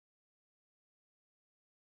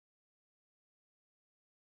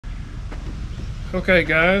Okay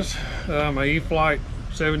guys, my E-flite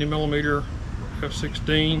 70mm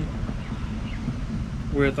f/16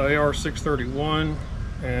 with AR631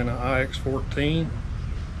 and an IX14,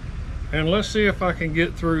 and let's see if I can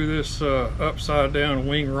get through this upside down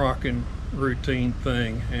wing rocking routine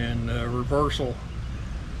thing and reversal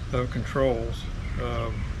of controls.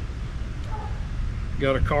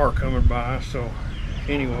 Got a car coming by, so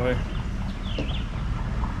anyway.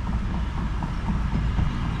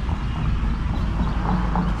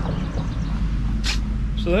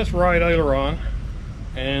 So that's right aileron,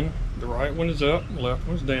 and the right one is up, left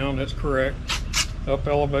one's down. That's correct. Up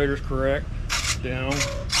elevator is correct, down,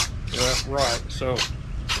 left, right. So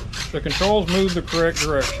the controls move the correct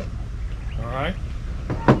direction. All right.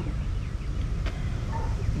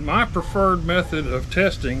 My preferred method of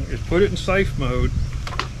testing is put it in safe mode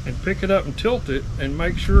and pick it up and tilt it and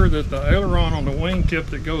make sure that the aileron on the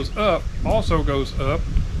wingtip that goes up also goes up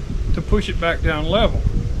to push it back down level.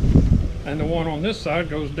 And the one on this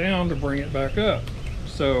side goes down to bring it back up.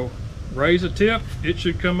 So raise the tip, it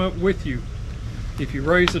should come up with you. If you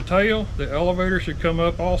raise the tail, the elevator should come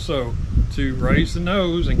up also to raise the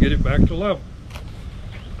nose and get it back to level.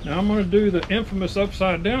 Now I'm going to do the infamous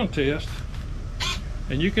upside down test,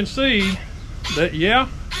 and you can see that, yeah,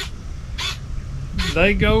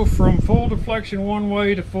 they go from full deflection one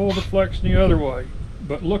way to full deflection the other way.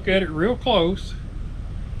 But look at it real close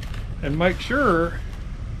and make sure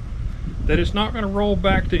that it's not going to roll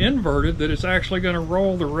back to inverted, that it's actually going to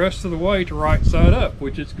roll the rest of the way to right side up,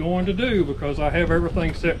 which it's going to do because I have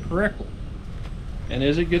everything set correctly. And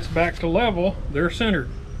as it gets back to level, they're centered.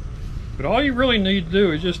 But all you really need to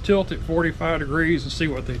do is just tilt it 45 degrees and see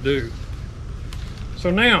what they do.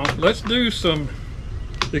 So now let's do some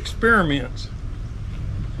experiments.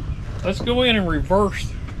 Let's go in and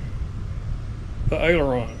reverse the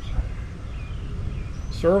ailerons.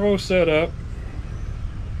 Servo setup.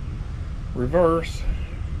 Reverse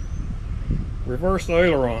the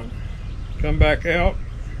aileron, come back out.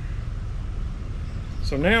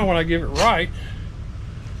 So now when I give it right,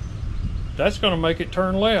 that's going to make it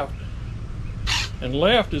turn left, and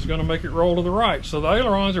left is going to make it roll to the right. So the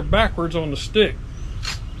ailerons are backwards on the stick,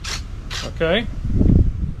 okay?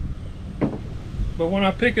 But when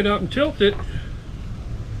I pick it up and tilt it,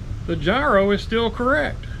 the gyro is still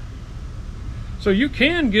correct. So you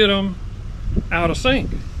can get them out of sync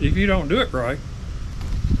if you don't do it right.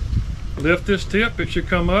 Lift this tip, it should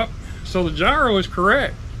come up. So the gyro is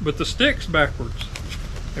correct, but the stick's backwards.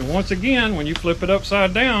 And once again, when you flip it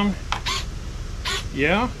upside down,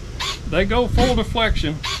 yeah, they go full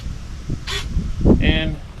deflection.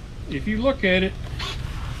 And if you look at it,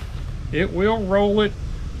 it will roll it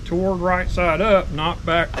toward right side up, not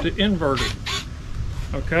back to inverted.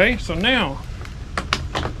 Okay, so now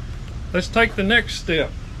let's take the next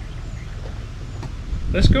step.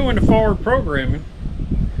 Let's go into forward programming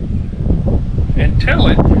and tell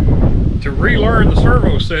it to relearn the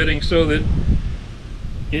servo setting so that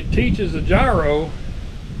it teaches the gyro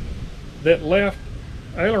that left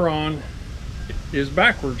aileron is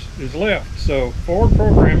backwards, is left. So forward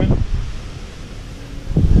programming.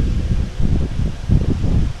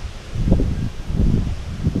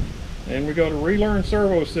 And we go to relearn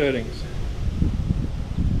servo settings.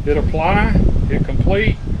 Hit apply, hit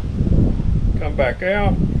complete. Come back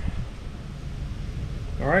out.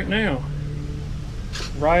 All right, now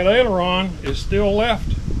right aileron is still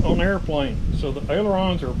left on the airplane, so the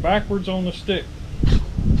ailerons are backwards on the stick.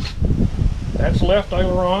 That's left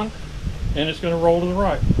aileron, and it's going to roll to the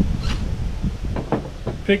right.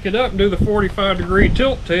 Pick it up and do the 45 degree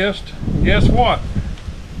tilt test, and guess what?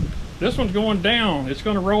 This one's going down. It's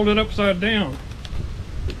going to roll it upside down.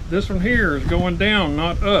 This one here is going down,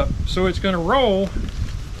 not up, so it's going to roll.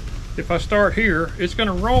 If I start here, it's going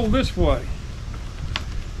to roll this way.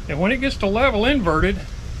 And when it gets to level inverted,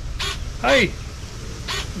 hey,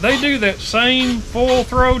 they do that same full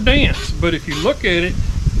throw dance. But if you look at it,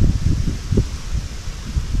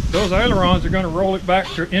 those ailerons are going to roll it back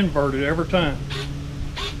to inverted every time.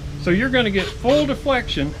 So you're going to get full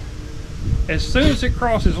deflection as soon as it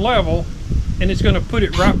crosses level, and it's going to put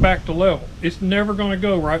it right back to level. It's never going to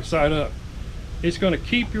go right side up. It's going to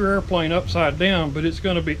keep your airplane upside down, but it's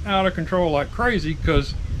going to be out of control like crazy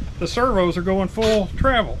because the servos are going full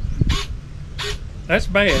travel. That's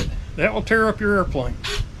bad. That will tear up your airplane.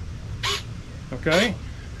 Okay?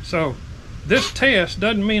 So this test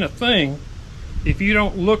doesn't mean a thing if you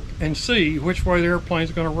don't look and see which way the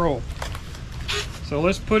airplane's going to roll. So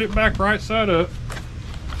let's put it back right side up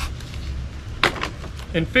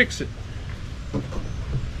and fix it.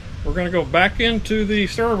 We're going to go back into the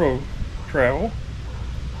servo travel,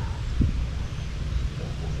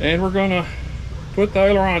 and we're going to put the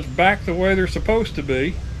ailerons back the way they're supposed to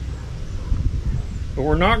be. But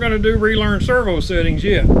we're not going to do relearn servo settings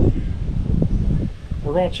yet.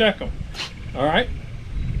 We're going to check them. All right,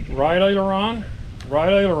 right aileron,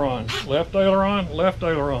 left aileron, left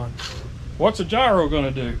aileron. What's a gyro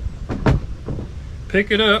going to do?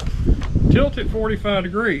 Pick it up, tilt it 45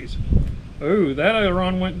 degrees. Ooh, that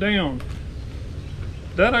aileron went down.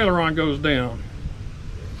 That aileron goes down.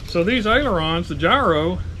 So these ailerons, the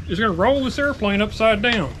gyro, is going to roll this airplane upside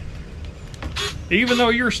down. Even though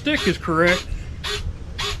your stick is correct,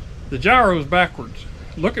 the gyro is backwards.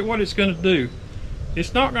 Look at what it's going to do.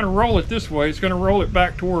 It's not going to roll it this way, it's going to roll it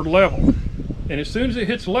back toward level. And as soon as it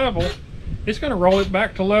hits level, it's going to roll it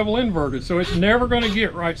back to level inverted. So it's never going to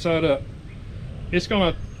get right side up. It's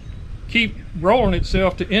going to keep rolling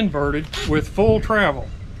itself to inverted with full travel.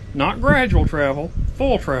 Not gradual travel,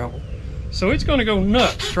 full travel. So it's going to go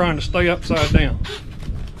nuts trying to stay upside down.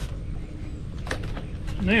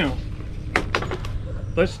 Now,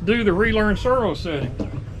 let's do the relearn servo setting.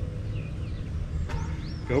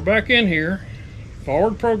 Go back in here,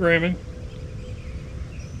 forward programming,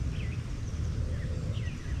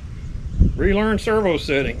 relearn servo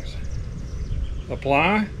settings,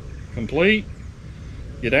 apply, complete,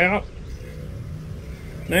 get out.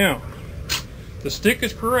 Now, the stick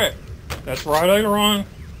is correct. That's right aileron,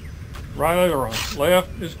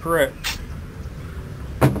 left is correct.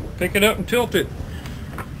 Pick it up and tilt it.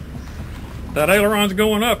 That aileron's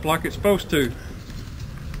going up like it's supposed to.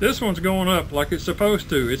 This one's going up like it's supposed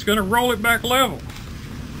to. It's going to roll it back level.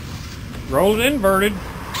 Roll it inverted.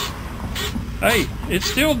 Hey, it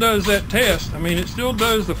still does that test. I mean, it still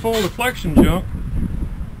does the full deflection jump.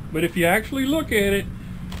 But if you actually look at it,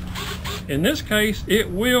 in this case, it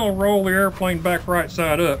will roll the airplane back right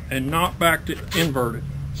side up and not back to inverted.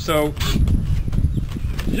 So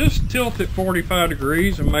just tilt it 45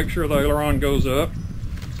 degrees and make sure the aileron goes up.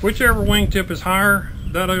 Whichever wingtip is higher,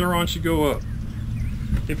 that aileron should go up.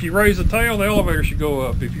 If you raise the tail, the elevator should go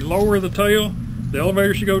up. If you lower the tail, the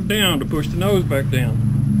elevator should go down to push the nose back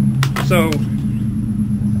down. So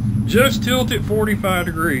just tilt it 45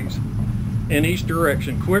 degrees in each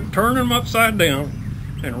direction. Quit turning them upside down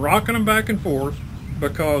and rocking them back and forth,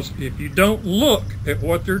 because if you don't look at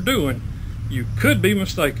what they're doing, you could be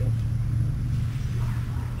mistaken.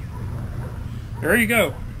 There you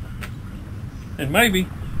go. And maybe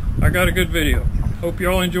I got a good video. Hope you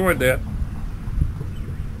all enjoyed that.